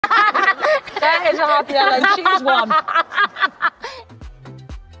That is a happy Ellen. Choose one.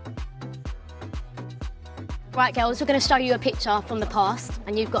 Right, girls, we're going to show you a picture from the past,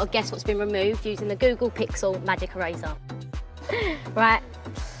 and you've got to guess what's been removed using the Google Pixel Magic Eraser. Right.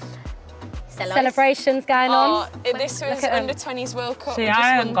 Celebrations going on. This was under-20s World Cup. See,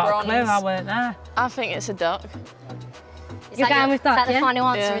 I haven't got a clue, I weren't there. I think it's a duck. You're going with duck, is that the final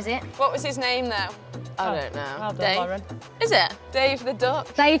answer, is it? What was his name, though? I don't know. Well done, Dave? Lauren. Is it? Dave the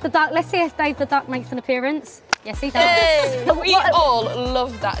Duck. Dave the Duck. Let's see if Dave the Duck makes an appearance. Yes, he does. Hey, we all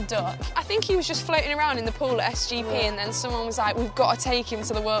love that duck. I think he was just floating around in the pool at SGP and then someone was like, we've got to take him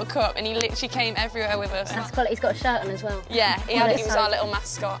to the World Cup, and he literally came everywhere with us. That's cool. He's got a shirt on as well. Yeah, he was our little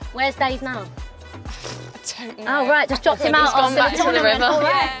mascot. Where's Dave now? I don't know. Oh, right, just dropped him out on the river. All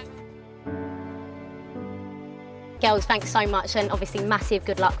right. Yeah. Girls, thanks so much, and obviously massive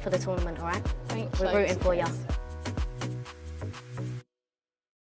good luck for the tournament, all right? Thanks. We're rooting for you.